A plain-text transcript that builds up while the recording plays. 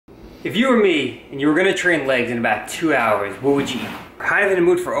If you were me and you were gonna train legs in about 2 hours, what would you eat? Kind of in the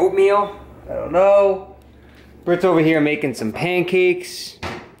mood for oatmeal? I don't know. Britt's over here making some pancakes.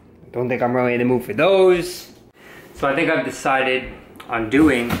 Don't think I'm really in the mood for those. So I think I've decided on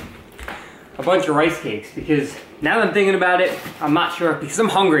doing a bunch of rice cakes because now that I'm thinking about it, I'm not sure because I'm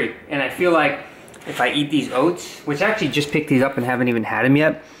hungry and I feel like if I eat these oats, which I actually just picked these up and haven't even had them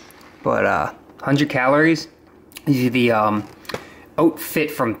yet, but 100 calories. These are the Oat Fit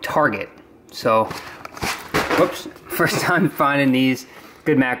from Target. So, whoops, first time finding these.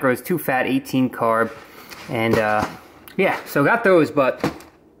 Good macros, 2 fat, 18 carb. And yeah, so got those, but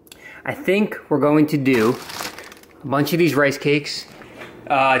I think we're going to do a bunch of these rice cakes.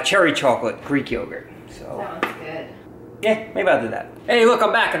 Cherry chocolate, Greek yogurt. So, sounds good. Yeah, maybe I'll do that. Hey, look,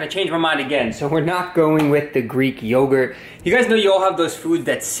 I'm back and I changed my mind again. So we're not going with the Greek yogurt. You guys know you all have those foods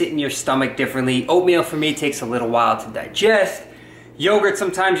that sit in your stomach differently. Oatmeal for me takes a little while to digest. Yogurt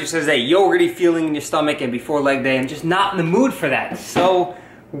sometimes just has that yogurty feeling in your stomach, and before leg day, I'm just not in the mood for that. So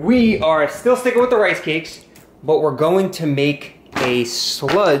we are still sticking with the rice cakes, but we're going to make a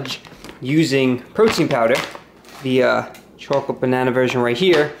sludge using protein powder. The chocolate banana version right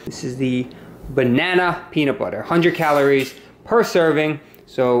here. This is the banana peanut butter, 100 calories per serving.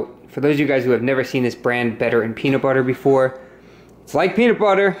 So for those of you guys who have never seen this brand Better in Peanut Butter before, it's like peanut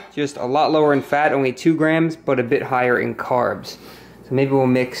butter, just a lot lower in fat, only 2 grams, but a bit higher in carbs. So maybe we'll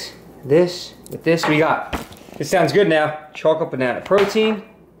mix this with this. We got, this sounds good now, chocolate banana protein,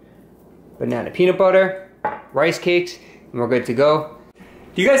 banana peanut butter, rice cakes, and we're good to go.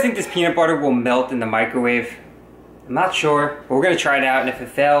 Do you guys think this peanut butter will melt in the microwave? I'm not sure, but we're gonna try it out, and if it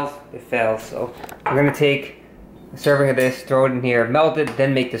fails, it fails. So we're gonna take a serving of this, throw it in here, melt it,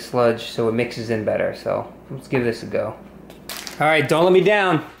 then make the sludge so it mixes in better. So let's give this a go. All right, don't let me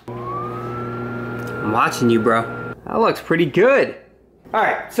down. I'm watching you, bro. That looks pretty good. All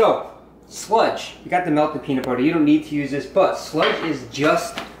right, so sludge. You got the melted peanut butter. You don't need to use this, but sludge is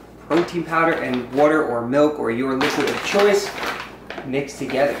just protein powder and water or milk or your liquid of choice mixed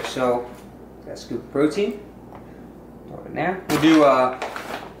together. So got a scoop of protein. Throw it in there. We'll do about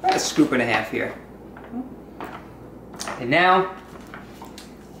a scoop and a half here. And now,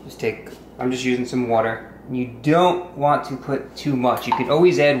 just take, I'm just using some water. You don't want to put too much. You can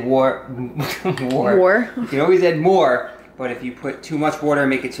always add more. You can always add more, but if you put too much water and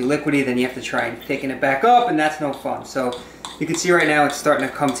make it too liquidy, then you have to try and thicken it back up, and that's no fun. So you can see right now it's starting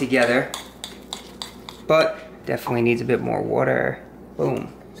to come together, but definitely needs a bit more water.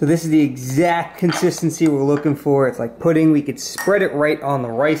 Boom. So this is the exact consistency we're looking for. It's like pudding. We could spread it right on the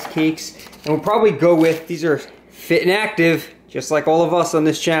rice cakes, and we'll probably go with, these are fit and active, just like all of us on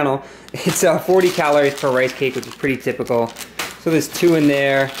this channel. It's 40 calories per rice cake, which is pretty typical. So there's 2 in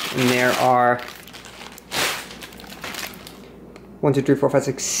there, and there are 1, 2, 3, 4, 5,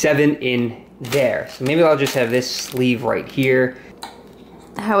 6, 7 in there. So maybe I'll just have this sleeve right here.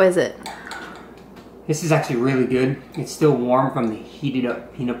 How is it? This is actually really good. It's still warm from the heated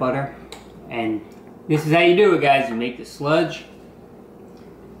up peanut butter. And this is how you do it, guys. You make the sludge,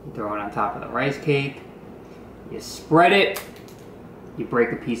 you throw it on top of the rice cake, you spread it, you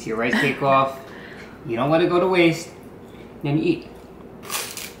break a piece of your rice cake off, you don't let it go to waste, then you eat.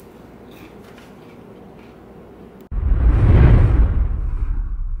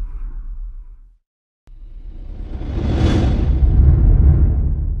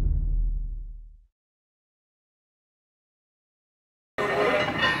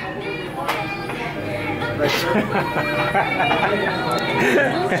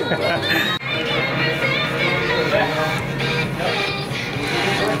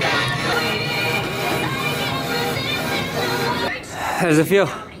 How does it feel?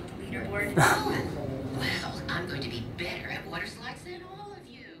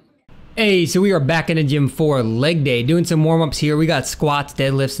 Hey, so we are back in the gym for leg day, doing some warm-ups here. We got squats,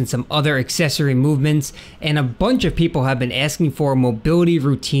 deadlifts, and some other accessory movements, and a bunch of people have been asking for a mobility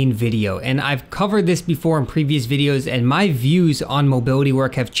routine video, and I've covered this before in previous videos, and my views on mobility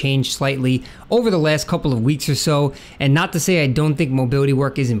work have changed slightly over the last couple of weeks or so. And not to say I don't think mobility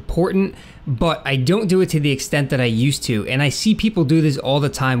work is important, but I don't do it to the extent that I used to. And I see people do this all the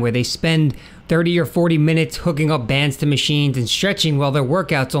time where they spend 30 or 40 minutes hooking up bands to machines and stretching while their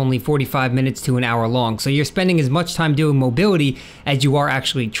workout's only 45 minutes to an hour long. So you're spending as much time doing mobility as you are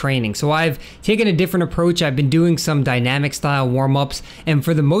actually training. So I've taken a different approach. I've been doing some dynamic style warm-ups, and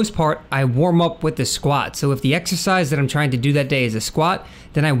for the most part, I warm up with the squat. So if the exercise that I'm trying to do that day is a squat,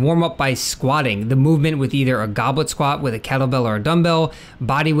 then I warm up by squatting the movement with either a goblet squat with a kettlebell or a dumbbell,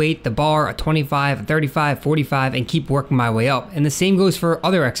 body weight, the bar, a 25, a 35, 45, and keep working my way up. And the same goes for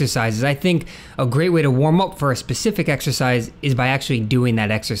other exercises. I think a great way to warm up for a specific exercise is by actually doing that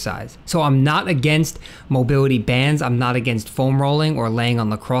exercise. So I'm not against mobility bands. I'm not against foam rolling or laying on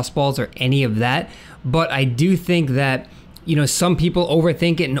lacrosse balls or any of that. But I do think that, you know, some people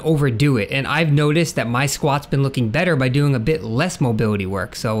overthink it and overdo it. And I've noticed that my squat's been looking better by doing a bit less mobility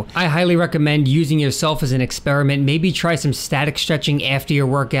work. So I highly recommend using yourself as an experiment. Maybe try some static stretching after your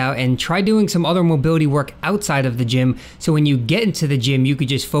workout and try doing some other mobility work outside of the gym. So when you get into the gym, you could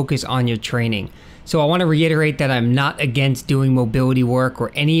just focus on your training. So I want to reiterate that I'm not against doing mobility work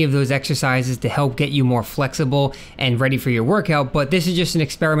or any of those exercises to help get you more flexible and ready for your workout, but this is just an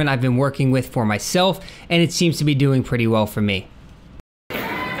experiment I've been working with for myself, and it seems to be doing pretty well for me.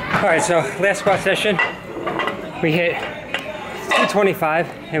 All right, so last squat session, we hit 225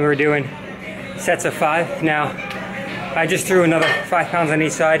 and we were doing sets of 5. Now, I just threw another 5 pounds on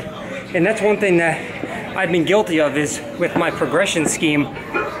each side, and that's one thing that I've been guilty of is with my progression scheme.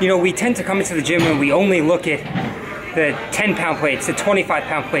 You know, we tend to come into the gym and we only look at the 10-pound plates, the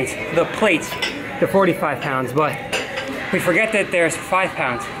 25-pound plates, the 45 pounds, but we forget that there's 5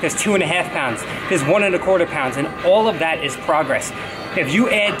 pounds, there's 2.5 pounds, there's 1.25 pounds, and all of that is progress. If you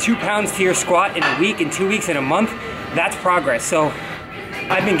add 2 pounds to your squat in a week, in 2 weeks, in a month, that's progress. So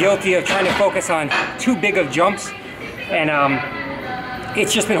I've been guilty of trying to focus on too big of jumps, and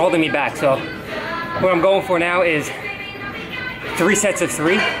it's just been holding me back. So what I'm going for now is 3 sets of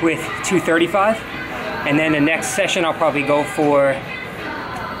 3 with 235, and then the next session I'll probably go for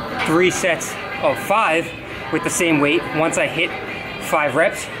 3 sets of 5 with the same weight. Once I hit 5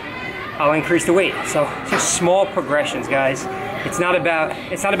 reps, I'll increase the weight. So just small progressions, guys. It's not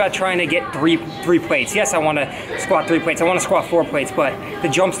about trying to get three plates. Yes, I want to squat 3 plates. I want to squat 4 plates, but the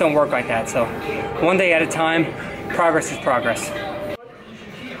jumps don't work like that. So one day at a time, progress is progress.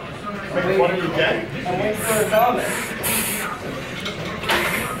 What do you get? I'm waiting for a comment.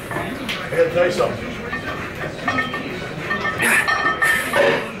 I gotta tell you something.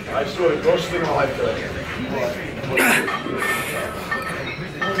 I saw the grossest thing in my life today.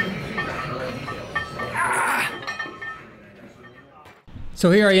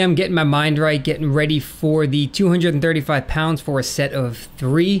 So here I am getting my mind right, getting ready for the 235 pounds for a set of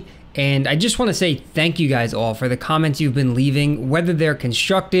 3. And I just want to say thank you guys all for the comments you've been leaving, whether they're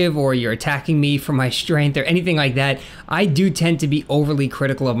constructive or you're attacking me for my strength or anything like that. I do tend to be overly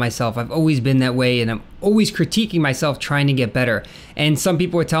critical of myself. I've always been that way, and I'm always critiquing myself trying to get better. And some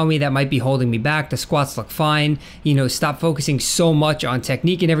people are telling me that might be holding me back. The squats look fine. You know, stop focusing so much on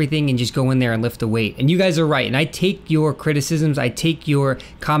technique and everything and just go in there and lift the weight. And you guys are right. And I take your criticisms, I take your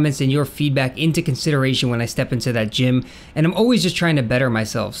comments and your feedback into consideration when I step into that gym. And I'm always just trying to better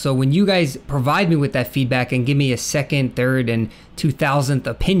myself. So when you guys provide me with that feedback and give me a second, third, and 2000th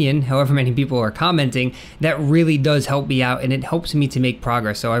opinion, however many people are commenting, that really does help me out and it helps me to make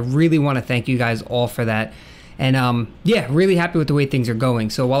progress. So I really want to thank you guys all for that. And yeah, really happy with the way things are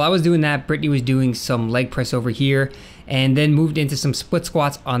going. So while I was doing that, Brittany was doing some leg press over here and then moved into some split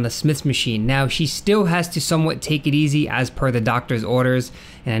squats on the Smith's machine. Now she still has to somewhat take it easy as per the doctor's orders.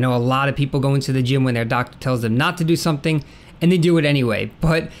 And I know a lot of people go into the gym when their doctor tells them not to do something and they do it anyway.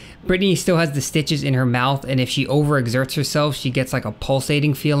 But Brittany still has the stitches in her mouth, and if she overexerts herself, she gets like a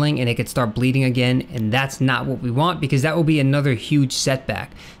pulsating feeling and it could start bleeding again, and that's not what we want because that will be another huge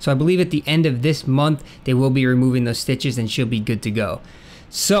setback. So I believe at the end of this month, they will be removing those stitches and she'll be good to go.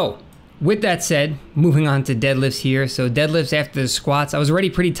 So with that said, moving on to deadlifts here. So deadlifts after the squats, I was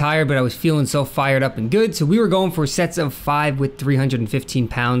already pretty tired, but I was feeling so fired up and good. So we were going for sets of 5 with 315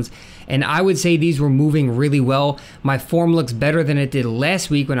 pounds. And I would say these were moving really well. My form looks better than it did last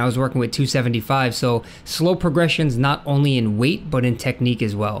week when I was working with 275. So slow progressions, not only in weight, but in technique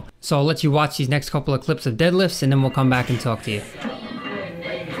as well. So I'll let you watch these next couple of clips of deadlifts and then we'll come back and talk to you.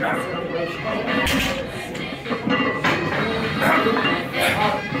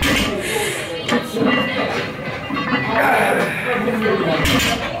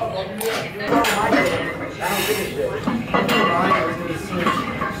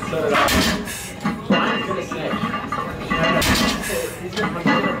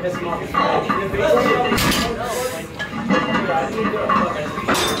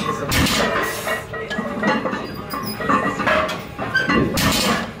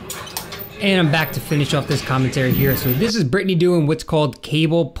 And I'm back to finish off this commentary here. So this is Brittany doing what's called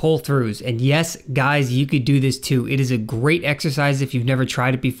cable pull-throughs. And yes, guys, you could do this too. It is a great exercise if you've never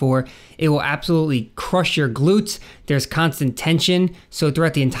tried it before. It will absolutely crush your glutes. There's constant tension. So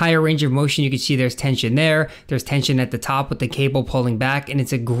throughout the entire range of motion, you can see there's tension there. There's tension at the top with the cable pulling back. And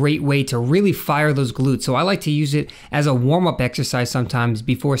it's a great way to really fire those glutes. So I like to use it as a warm-up exercise sometimes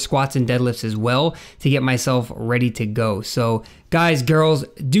before squats and deadlifts as well to get myself ready to go. So guys, girls,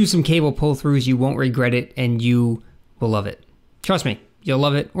 do some cable pull-throughs. You won't regret it, and you will love it. Trust me, you'll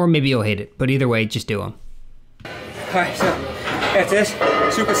love it, or maybe you'll hate it. But either way, just do them. All right, so that's this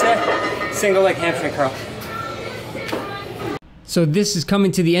superset single leg hamstring curl. So this is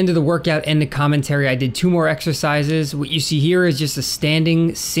coming to the end of the workout and the commentary. I did 2 more exercises. What you see here is just a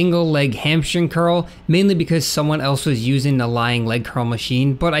standing single leg hamstring curl, mainly because someone else was using the lying leg curl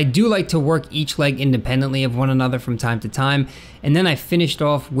machine. But I do like to work each leg independently of one another from time to time. And then I finished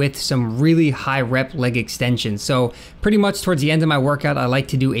off with some really high rep leg extensions. So pretty much towards the end of my workout, I like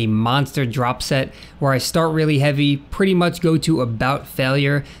to do a monster drop set where I start really heavy, pretty much go to about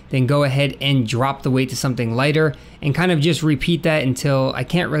failure, then go ahead and drop the weight to something lighter and kind of just repeat that until I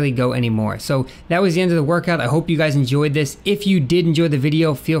can't really go anymore. So that was the end of the workout. I hope you guys enjoyed this. If you did enjoy the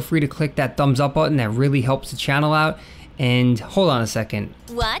video, feel free to click that thumbs up button. That really helps the channel out. And hold on a second.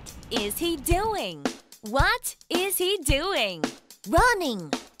 What is he doing? What is he doing?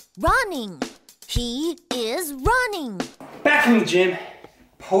 Running, running. He is running. Back from the gym.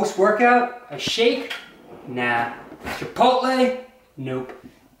 Post-workout, a shake? Nah. Chipotle? Nope.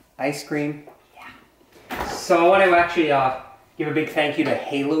 Ice cream? Yeah. So I want to actually give a big thank you to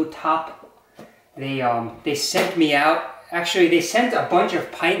Halo Top. They sent me out. Actually, they sent a bunch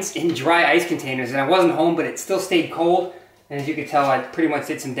of pints in dry ice containers, and I wasn't home, but it still stayed cold. And as you can tell, I pretty much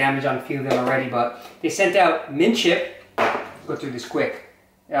did some damage on a few of them already, but they sent out mint chip. Go through this quick.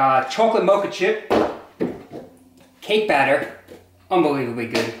 Chocolate mocha chip. Cake batter. Unbelievably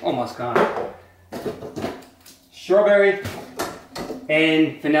good. Almost gone. Strawberry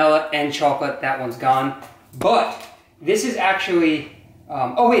and vanilla and chocolate. That one's gone. But this is actually,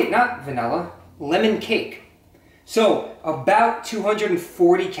 oh wait, not vanilla. Lemon cake. So about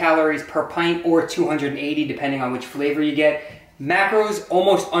 240 calories per pint or 280 depending on which flavor you get. Macros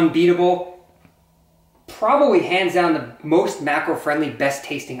almost unbeatable. Probably hands down the most macro friendly, best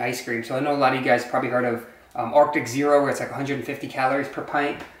tasting ice cream. So I know a lot of you guys probably heard of Arctic Zero, where it's like 150 calories per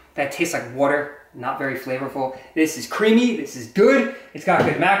pint. That tastes like water, not very flavorful. This is creamy, this is good. It's got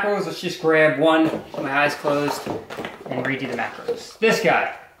good macros. Let's just grab one with my eyes closed and read you the macros. This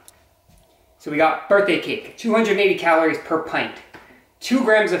guy. So we got birthday cake, 280 calories per pint, 2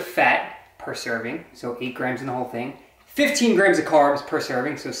 grams of fat per serving, so 8 grams in the whole thing, 15 grams of carbs per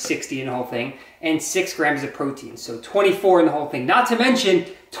serving, so 60 in the whole thing, and 6 grams of protein, so 24 in the whole thing. Not to mention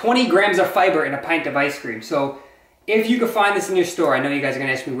 20 grams of fiber in a pint of ice cream. So if you could find this in your store, I know you guys are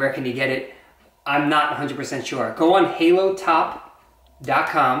gonna ask me where can you get it. I'm not 100% sure. Go on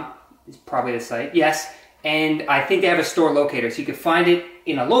halotop.com, is probably the site, yes. And I think they have a store locator, so you can find it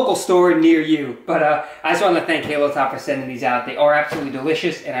in a local store near you. But I just want to thank Halo Top for sending these out. They are absolutely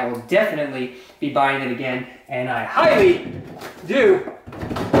delicious, and I will definitely be buying it again. And I highly do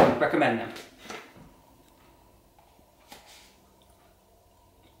recommend them.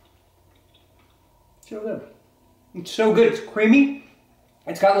 So good. It's so good. It's creamy.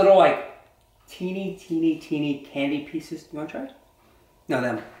 It's got little like teeny candy pieces. You want to try it? No,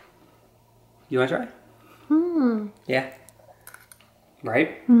 them. You want to try it? Yeah.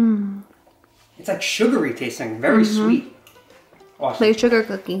 Right? It's like sugary tasting, very sweet. Awesome. Like a sugar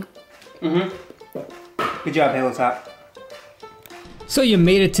cookie. Good job, Halo Top. So you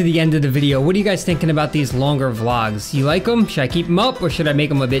made it to the end of the video. What are you guys thinking about these longer vlogs? You like them? Should I keep them up or should I make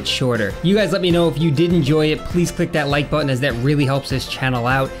them a bit shorter? You guys let me know if you did enjoy it. Please click that like button as that really helps this channel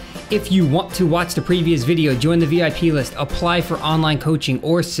out. If you want to watch the previous video, join the VIP list, apply for online coaching,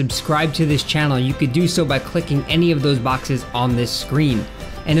 or subscribe to this channel, you could do so by clicking any of those boxes on this screen.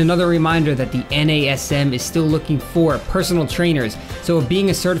 And another reminder that the NASM is still looking for personal trainers. So if being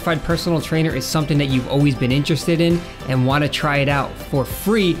a certified personal trainer is something that you've always been interested in and want to try it out for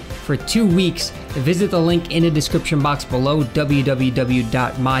free for 2 weeks, visit the link in the description box below,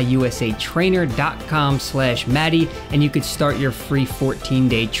 www.myusatrainer.com/Matty, and you could start your free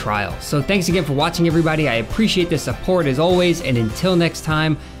 14-day trial. So thanks again for watching, everybody. I appreciate the support as always, and until next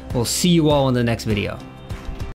time, we'll see you all in the next video.